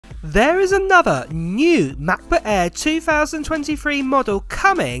There is another new MacBook Air 2023 model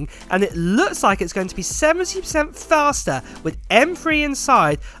coming, and it looks like it's going to be 70% faster with M3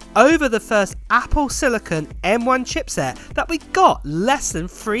 inside over the first Apple Silicon M1 chipset that we got less than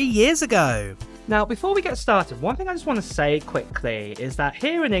 3 years ago. Now, before we get started, one thing I just want to say quickly is that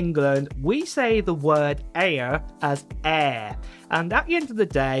here in England, we say the word air as air. And at the end of the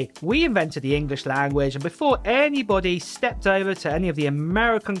day, we invented the English language, and before anybody stepped over to any of the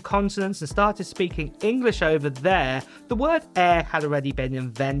American continents and started speaking English over there, the word air had already been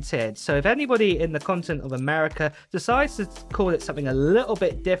invented. So if anybody in the continent of America decides to call it something a little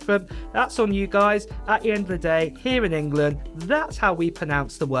bit different, that's on you guys. At the end of the day, here in England, that's how we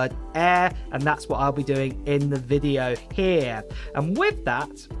pronounce the word air, and that's what I'll be doing in the video here. And with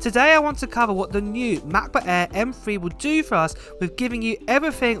that, today I want to cover what the new MacBook Air M3 will do for us, with giving you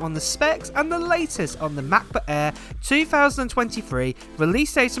everything on the specs and the latest on the MacBook Air 2023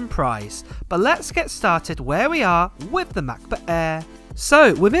 release date and price. But let's get started where we are with the MacBook Air.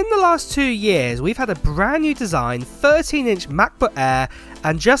 So within the last 2 years, we've had a brand new design 13-inch MacBook Air,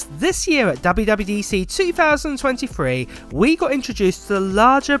 and just this year at WWDC 2023 we got introduced to the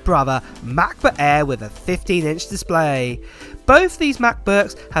larger brother MacBook Air with a 15-inch display. Both these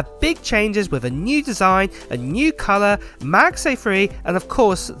MacBooks have big changes with a new design, a new colour, MagSafe free, and of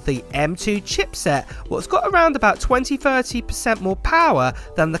course the M2 chipset, what's got around about 20-30% more power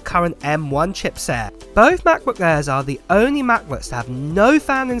than the current M1 chipset. Both MacBook Airs are the only MacBooks to have no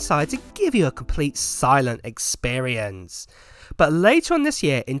fan inside to give you a complete silent experience. But later on this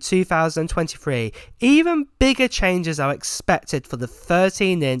year in 2023, even bigger changes are expected for the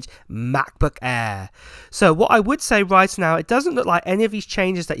 13-inch MacBook Air. So what I would say right now, it doesn't look like any of these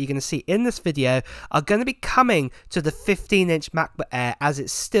changes that you're going to see in this video are going to be coming to the 15-inch MacBook Air, as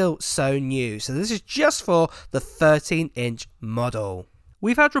it's still so new. So this is just for the 13-inch model.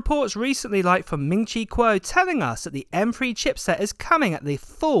 We've had reports recently like from Ming-Chi Kuo telling us that the M3 chipset is coming at the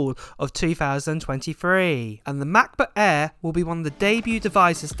fall of 2023, and the MacBook Air will be one of the debut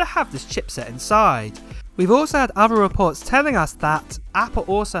devices to have this chipset inside. We've also had other reports telling us that Apple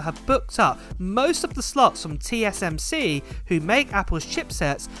also have booked up most of the slots from TSMC, who make Apple's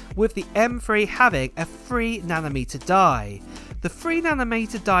chipsets, with the M3 having a 3nm die. The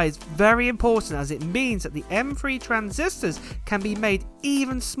 3nm die is very important, as it means that the M3 transistors can be made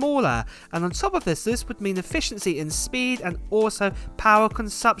even smaller, and on top of this, this would mean efficiency in speed and also power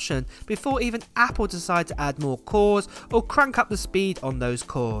consumption before even Apple decide to add more cores or crank up the speed on those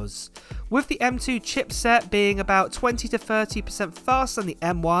cores. With the M2 chipset being about 20-30% faster than the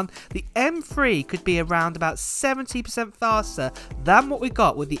M1, the M3 could be around about 70% faster than what we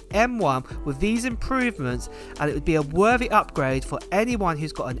got with the M1 with these improvements, and it would be a worthy upgrade for anyone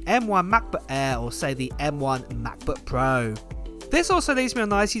who's got an M1 MacBook Air or say the M1 MacBook Pro. This also leads me on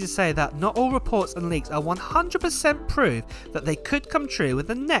nicely to say that not all reports and leaks are 100% proof that they could come true with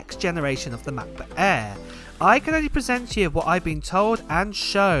the next generation of the MacBook Air. I can only present to you what I've been told and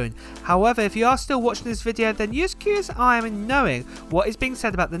shown. However, if you are still watching this video, then you're as curious as I am in knowing what is being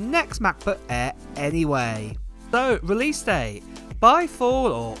said about the next MacBook Air anyway. So, release date. By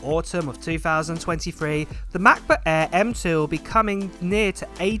fall or autumn of 2023, the MacBook Air M2 will be coming near to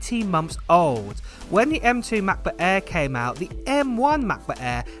 18 months old. When the M2 MacBook Air came out, the M1 MacBook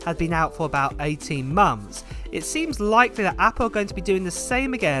Air had been out for about 18 months. It seems likely that Apple are going to be doing the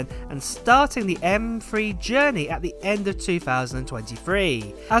same again and starting the M3 journey at the end of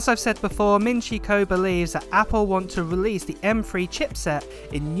 2023. As I've said before, Ming-Chi Kuo believes that Apple want to release the M3 chipset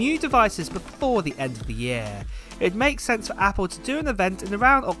in new devices before the end of the year. It makes sense for Apple to do an event in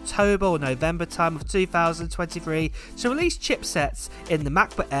around October or November time of 2023 to release chipsets in the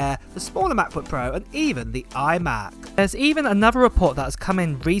MacBook Air, the smaller MacBook Pro, and even the iMac. There's even another report that has come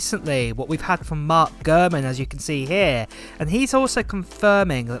in recently, what we've had from Mark Gurman, as you can see here, and he's also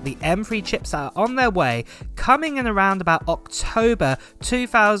confirming that the M3 chips are on their way, coming in around about October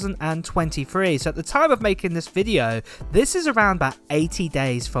 2023. So at the time of making this video, this is around about 80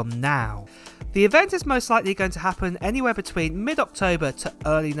 days from now. The event is most likely going to happen anywhere between mid-October to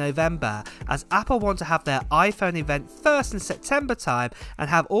early November, as Apple want to have their iPhone event first in September time and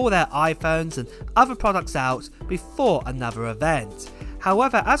have all their iPhones and other products out before another event.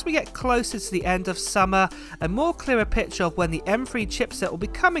 However, as we get closer to the end of summer, a more clearer picture of when the M3 chipset will be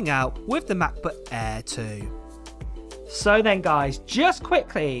coming out with the MacBook Air 2. So then guys, just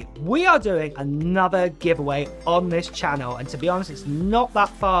quickly, we are doing another giveaway on this channel, and to be honest, it's not that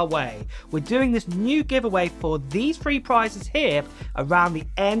far away. We're doing this new giveaway for these 3 prizes here around the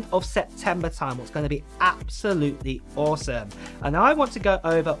end of September time, what's going to be absolutely awesome. And I want to go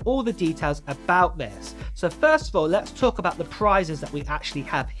over all the details about this. So first of all, let's talk about the prizes that we actually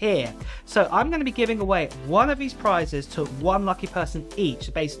have here. So I'm going to be giving away one of these prizes to one lucky person each.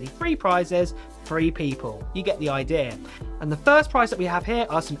 So basically 3 prizes, 3 people. You get the idea. And the first prize that we have here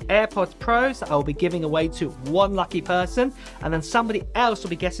are some AirPods Pros that I will be giving away to one lucky person, and then somebody else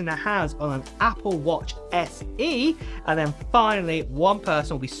will be getting their hands on an Apple Watch SE, and then finally one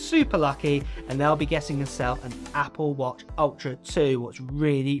person will be super lucky and they'll be getting themselves an Apple Watch Ultra 2, which is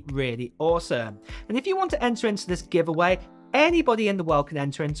really awesome. And if you want to enter into this giveaway, anybody in the world can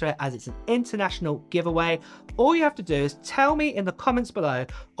enter into it, as it's an international giveaway. All you have to do is tell me in the comments below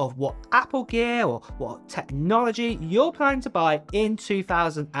of what Apple gear or what technology you're planning to buy in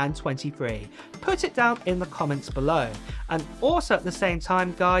 2023. Put it down in the comments below. And also at the same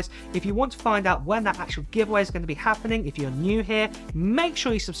time guys, if you want to find out when that actual giveaway is going to be happening, if you're new here, make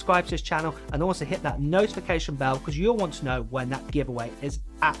sure you subscribe to this channel and also hit that notification bell, because you'll want to know when that giveaway is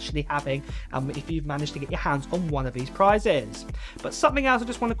actually happening and if you've managed to get your hands on one of these prizes. But something else I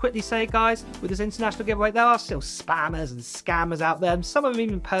just want to quickly say guys, with this international giveaway, there are still spammers and scammers out there, and some of them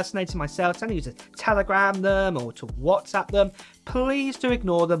even impersonating myself, telling you to telegram them or to WhatsApp them. Please do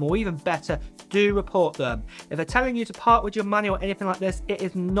ignore them, or even better, do report them. If they're telling you to part with your money or anything like this, it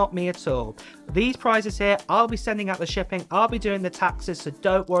is not me at all. These prizes here, I'll be sending out the shipping, I'll be doing the taxes, so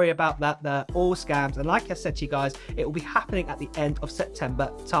don't worry about that. They're all scams, and like I said to you guys, it will be happening at the end of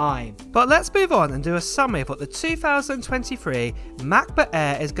September time. But let's move on and do a summary of what the 2023 MacBook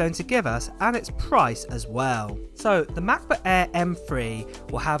Air is going to give us and its price as well. So the MacBook Air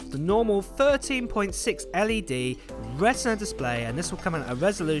M3 will have the normal 13.6 LED Retina display, and this will come in at a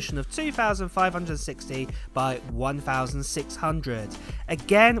resolution of 2560 by 1600.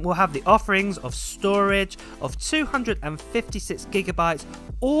 Again, we'll have the offerings of storage of 256 gigabytes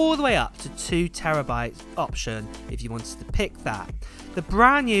all the way up to 2 terabytes option if you wanted to pick that. The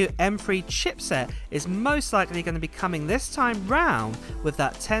brand new M3 chipset is most likely going to be coming this time round with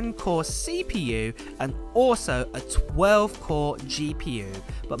that 10-core CPU and also a 12-core GPU.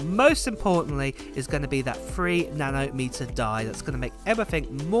 But most importantly is going to be that 3 nanometer die that's going to make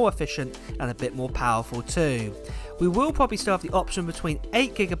everything more efficient and a bit more powerful too. We will probably still have the option between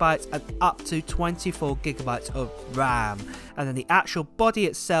 8GB and up to 24GB of RAM, and then the actual body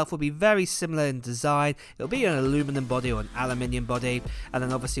itself will be very similar in design. It'll be an aluminum body or an aluminium body, and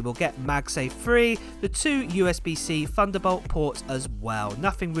then obviously we'll get MagSafe 3, the 2 USB-C Thunderbolt ports as well.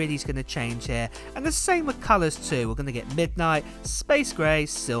 Nothing really is going to change here, and the same with colours too. We're going to get Midnight, Space Grey,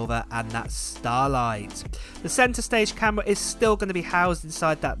 Silver and that Starlight. The centre stage camera is still going to be housed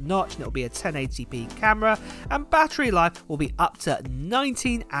inside that notch, and it'll be a 1080p camera, and battery life will be up to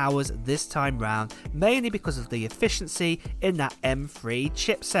 19 hours this time round, mainly because of the efficiency in that M3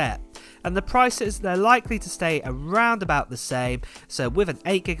 chipset. And the prices, they're likely to stay around about the same. So with an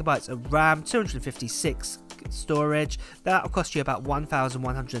 8GB of RAM, 256 storage, that will cost you about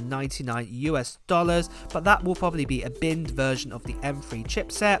 $1,199 but that will probably be a binned version of the M3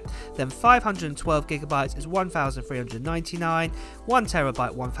 chipset. Then 512GB is $1,399,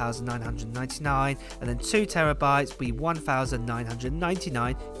 1TB $1,999, and then 2TB will be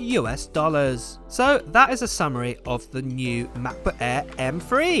 $1,999. So that is a summary of the new MacBook Air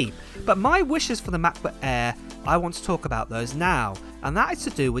M3. But my wishes for the MacBook Air, I want to talk about those now, and that is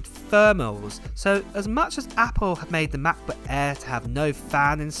to do with thermals. So as much as Apple have made the MacBook Air to have no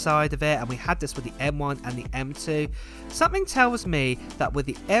fan inside of it, and we had this with the M1 and the M2, something tells me that with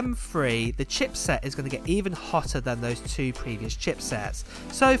the M3 the chipset is going to get even hotter than those 2 previous chipsets.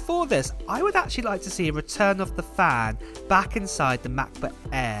 So for this, I would actually like to see a return of the fan back inside the MacBook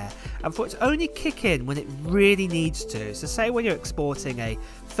Air, and for it to only kick in when it really needs to. So say when you're exporting a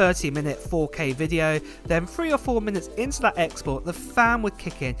 30-minute 4K video, then 3 or 4 minutes into that export the fan would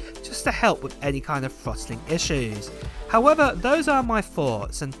kick in just to help with any kind of throttling issues. However, those are my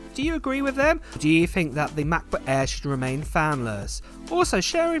thoughts, and do you agree with them? Do you think that the MacBook Air should remain fanless? Also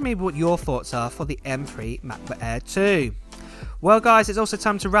share with me what your thoughts are for the M3 MacBook Air 2. Well guys, it's also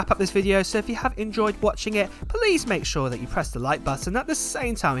time to wrap up this video, so if you have enjoyed watching it, please make sure that you press the like button. At the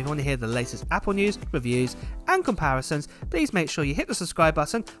same time, if you want to hear the latest Apple news, reviews and comparisons, please make sure you hit the subscribe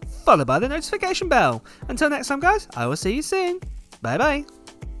button, followed by the notification bell. Until next time guys, I will see you soon. Bye bye.